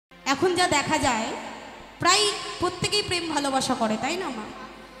এখন যা দেখা যায় প্রায় প্রত্যেকেই প্রেম ভালোবাসা করে, তাই না মা?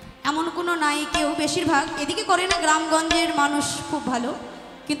 এমন কোনো নাই, কেউ বেশিরভাগ এদিকে করে না, গ্রামগঞ্জের মানুষ খুব ভালো,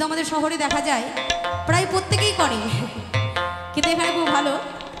 কিন্তু আমাদের শহরে দেখা যায় প্রায় প্রত্যেকেই করে, কিন্তু এখানে খুব ভালো।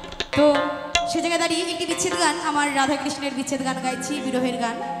 তো সে জায়গায় দাঁড়িয়ে একটি বিচ্ছেদ গান, আমার রাধাকৃষ্ণের বিচ্ছেদ গান গাইছি, বিরহের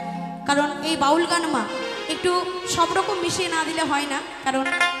গান। কারণ এই বাউল গান মা একটু সব রকম মিশিয়ে না দিলে হয় না, কারণ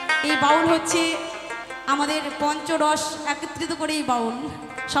এই বাউল হচ্ছে আমাদের পঞ্চরস একত্রিত করে এই বাউল,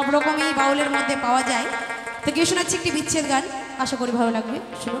 সব রকমই বাউলের মধ্যে পাওয়া যায়। তো কেউ শোনাচ্ছি একটি বিচ্ছেদ গান, আশা করি ভালো লাগবে।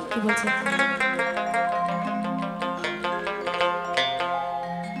 শুনুন কি বলছে।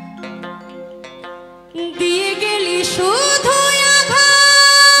 দিয়ে গেলি শুধু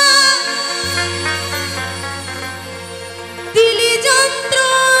আঘাত, দিলি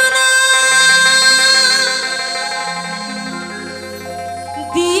যন্ত্রণা,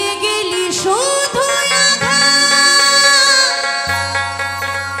 দিয়ে গেলি শুধু আঘাত,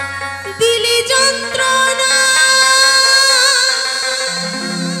 দিলি যন্ত্রণা।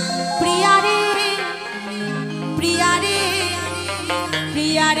 প্রিয়ারে প্রিয়ারে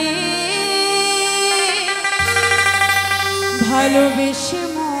প্রিয়ারে ভালোবেসে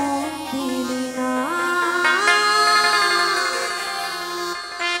মন দিলি না।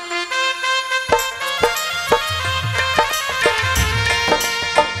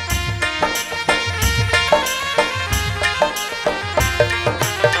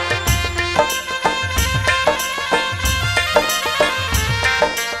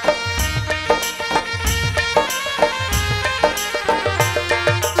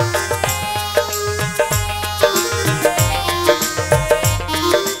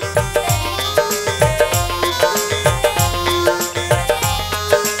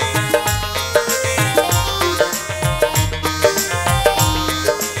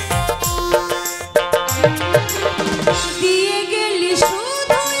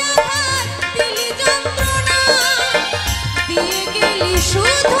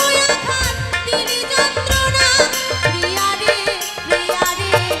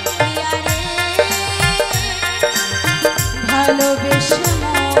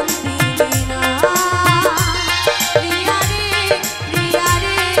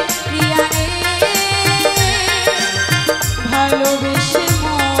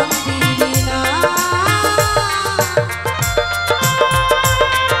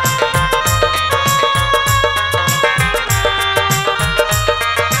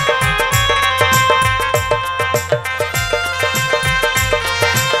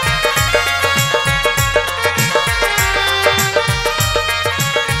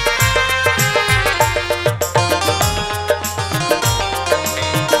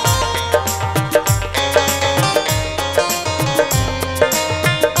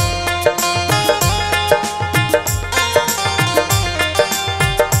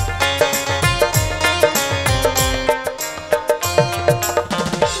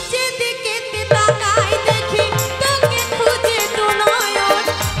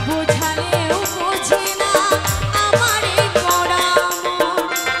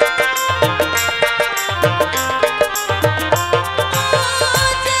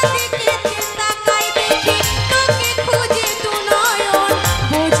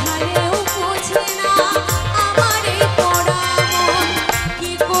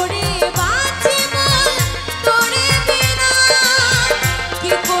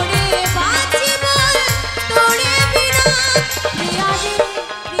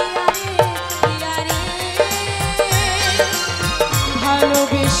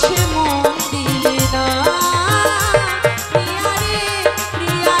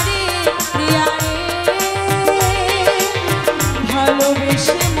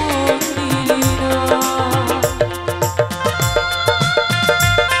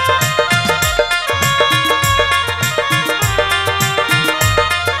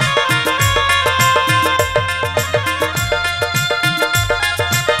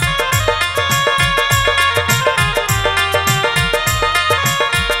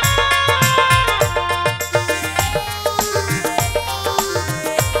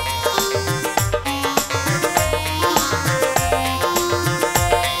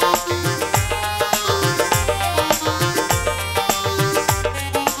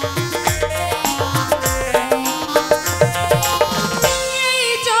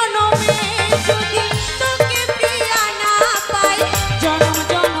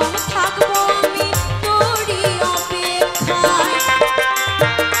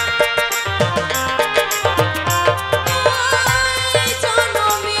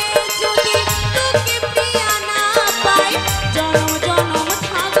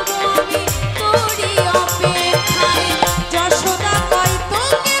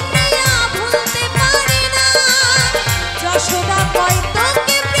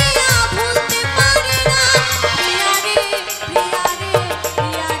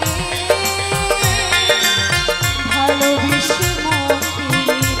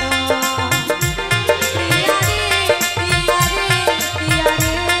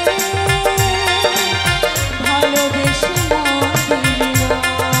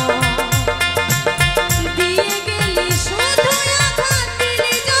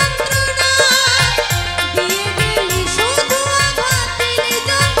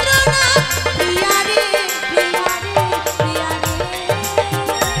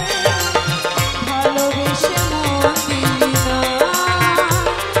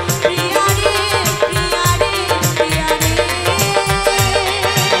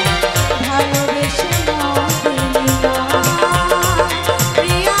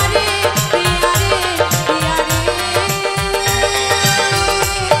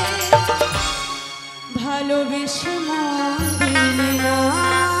 দোষ মন দিলে না।